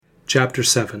Chapter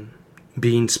 7.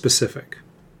 Being Specific.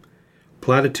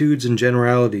 Platitudes and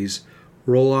generalities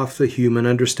roll off the human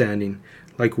understanding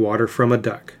like water from a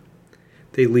duck.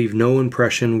 They leave no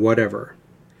impression whatever.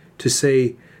 To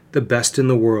say the best in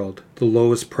the world, the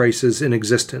lowest prices in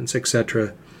existence,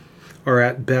 etc., are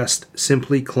at best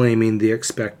simply claiming the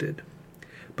expected.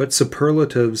 But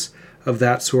superlatives of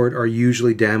that sort are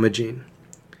usually damaging.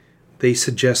 They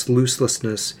suggest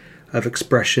looselessness of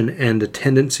expression and a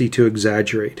tendency to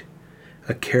exaggerate,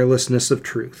 a carelessness of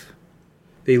truth.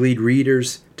 They lead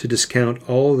readers to discount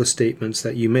all the statements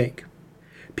that you make.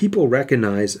 People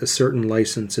recognize a certain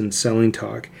license in selling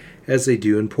talk as they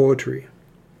do in poetry.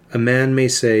 A man may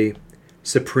say,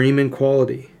 "supreme in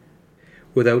quality,"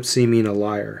 without seeming a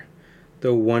liar,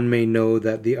 though one may know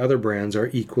that the other brands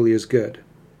are equally as good.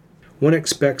 One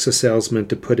expects a salesman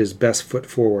to put his best foot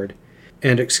forward,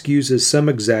 and excuses some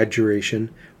exaggeration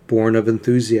born of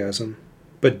enthusiasm.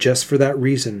 But just for that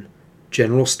reason,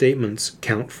 general statements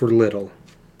count for little.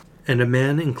 And a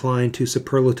man inclined to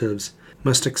superlatives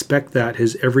must expect that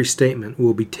his every statement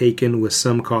will be taken with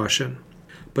some caution.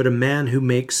 But a man who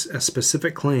makes a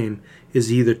specific claim is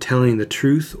either telling the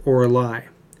truth or a lie.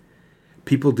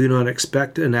 People do not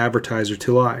expect an advertiser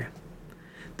to lie.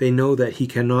 They know that he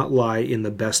cannot lie in the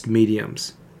best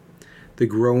mediums. The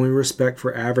growing respect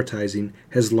for advertising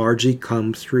has largely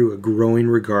come through a growing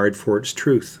regard for its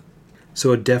truth.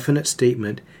 So a definite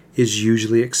statement is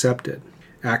usually accepted.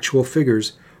 Actual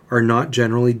figures are not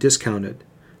generally discounted.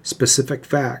 Specific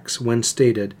facts, when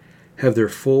stated, have their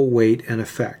full weight and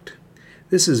effect.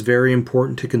 This is very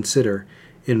important to consider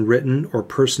in written or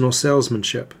personal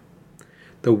salesmanship.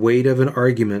 The weight of an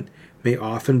argument may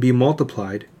often be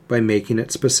multiplied by making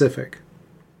it specific.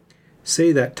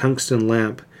 Say that tungsten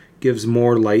lamp gives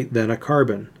more light than a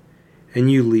carbon, and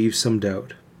you leave some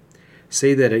doubt.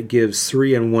 Say that it gives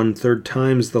 3 1/3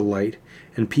 times the light,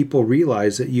 and people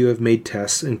realize that you have made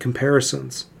tests and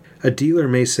comparisons. A dealer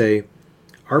may say,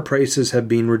 "Our prices have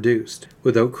been reduced,"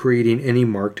 without creating any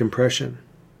marked impression.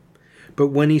 But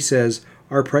when he says,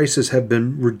 "Our prices have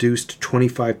been reduced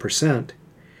 25%,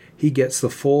 he gets the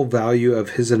full value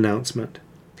of his announcement.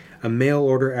 A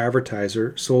mail-order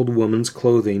advertiser sold women's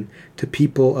clothing to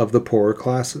people of the poorer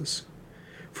classes.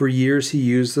 For years he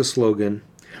used the slogan,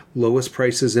 "Lowest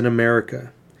prices in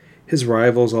America." His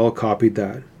rivals all copied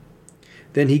that.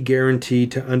 Then he guaranteed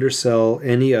to undersell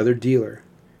any other dealer.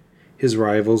 His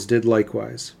rivals did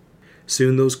likewise.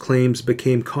 Soon those claims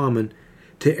became common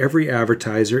to every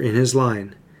advertiser in his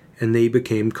line, and they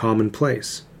became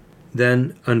commonplace.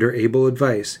 Then, under able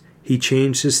advice, he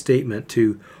changed his statement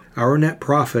to, "Our net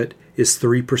profit is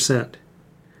 3%.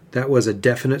 That was a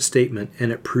definite statement,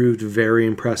 and it proved very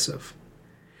impressive.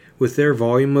 With their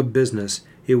volume of business,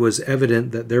 it was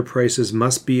evident that their prices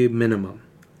must be a minimum.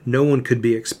 No one could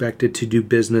be expected to do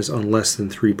business on less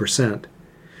than 3%.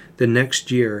 The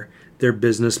next year, their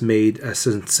business made a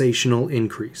sensational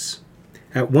increase.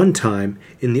 At one time,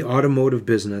 in the automotive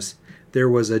business, there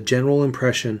was a general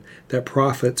impression that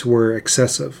profits were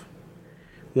excessive.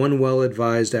 One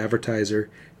well-advised advertiser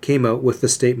came out with the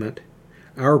statement,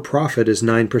 "Our profit is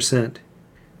 9%.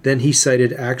 Then he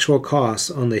cited actual costs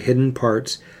on the hidden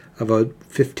parts of a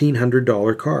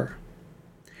 $1,500 car.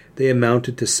 They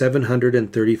amounted to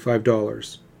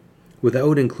 $735,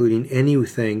 without including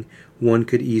anything one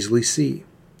could easily see.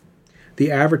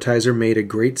 The advertiser made a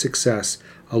great success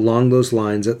along those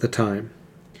lines at the time.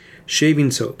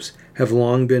 Shaving soaps have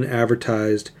long been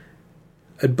advertised,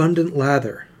 "Abundant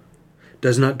lather,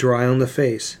 does not dry on the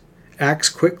face, acts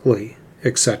quickly,"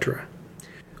 etc.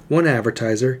 One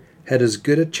advertiser had as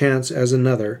good a chance as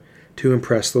another to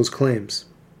impress those claims.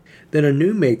 Then a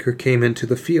new maker came into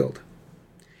the field.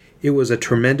 It was a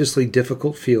tremendously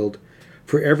difficult field,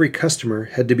 for every customer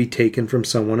had to be taken from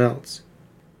someone else.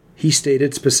 He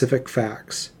stated specific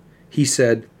facts. He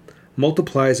said,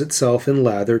 "Multiplies itself in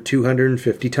lather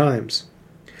 250 times,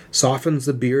 softens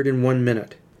the beard in 1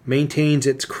 minute, maintains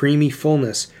its creamy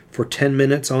fullness for 10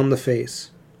 minutes on the face.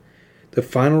 The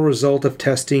final result of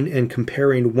testing and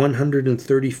comparing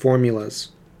 130 formulas."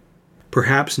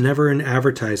 Perhaps never in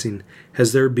advertising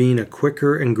has there been a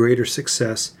quicker and greater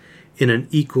success in an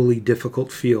equally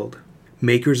difficult field.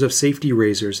 Makers of safety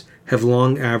razors have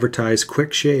long advertised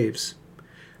quick shaves.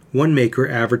 One maker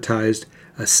advertised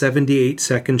a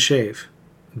 78-second shave.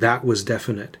 That was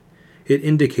definite. It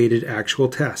indicated actual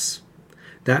tests.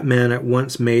 That man at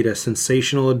once made a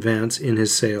sensational advance in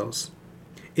his sales.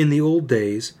 In the old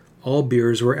days, all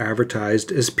beers were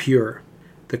advertised as pure.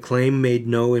 The claim made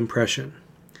no impression.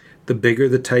 The bigger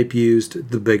the type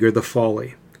used, the bigger the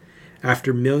folly.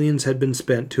 After millions had been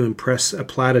spent to impress a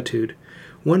platitude,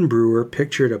 One brewer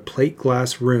pictured a plate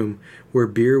glass room where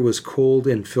beer was cold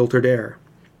and filtered air.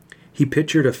 He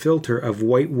pictured a filter of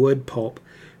white wood pulp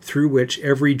through which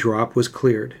every drop was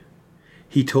cleared.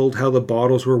 He told how the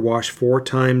bottles were washed 4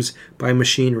 times by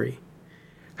machinery,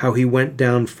 how he went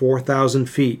down 4,000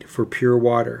 feet for pure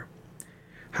water,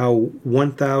 how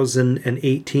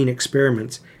 1,018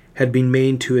 experiments had been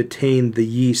made to attain the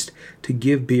yeast to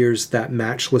give beers that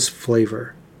matchless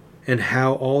flavor, and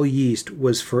how all yeast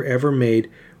was forever made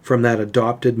from that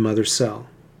adopted mother cell.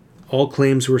 All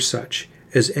claims were such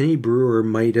as any brewer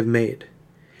might have made.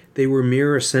 They were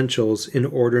mere essentials in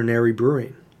ordinary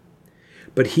brewing.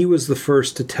 But he was the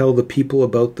first to tell the people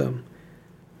about them.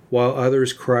 While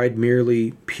others cried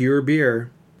merely, "Pure beer,"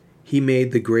 he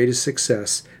made the greatest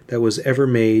success that was ever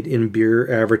made in beer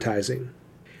advertising.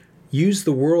 "Used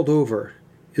the world over"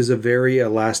 is a very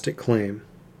elastic claim.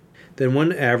 Then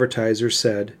one advertiser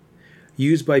said,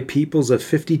 "Used by peoples of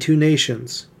 52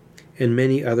 nations," and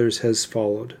many others has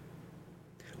followed.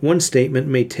 One statement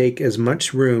may take as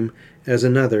much room as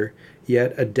another,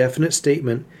 yet a definite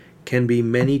statement can be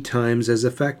many times as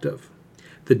effective.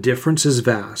 The difference is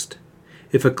vast.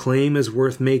 If a claim is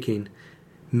worth making,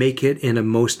 make it in a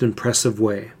most impressive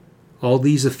way. All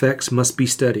these effects must be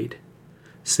studied.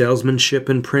 Salesmanship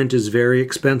in print is very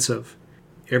expensive.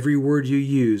 Every word you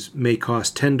use may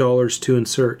cost $10 to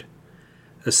insert.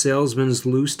 A salesman's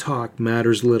loose talk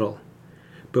matters little.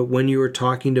 But when you are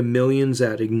talking to millions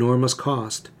at enormous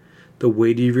cost, the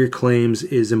weight of your claims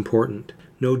is important.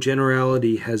 No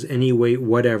generality has any weight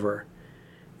whatever.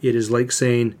 It is like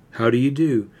saying, "How do you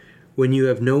do?" when you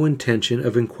have no intention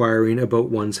of inquiring about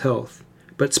one's health.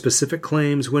 But specific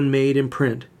claims, when made in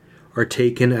print, are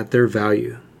taken at their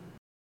value.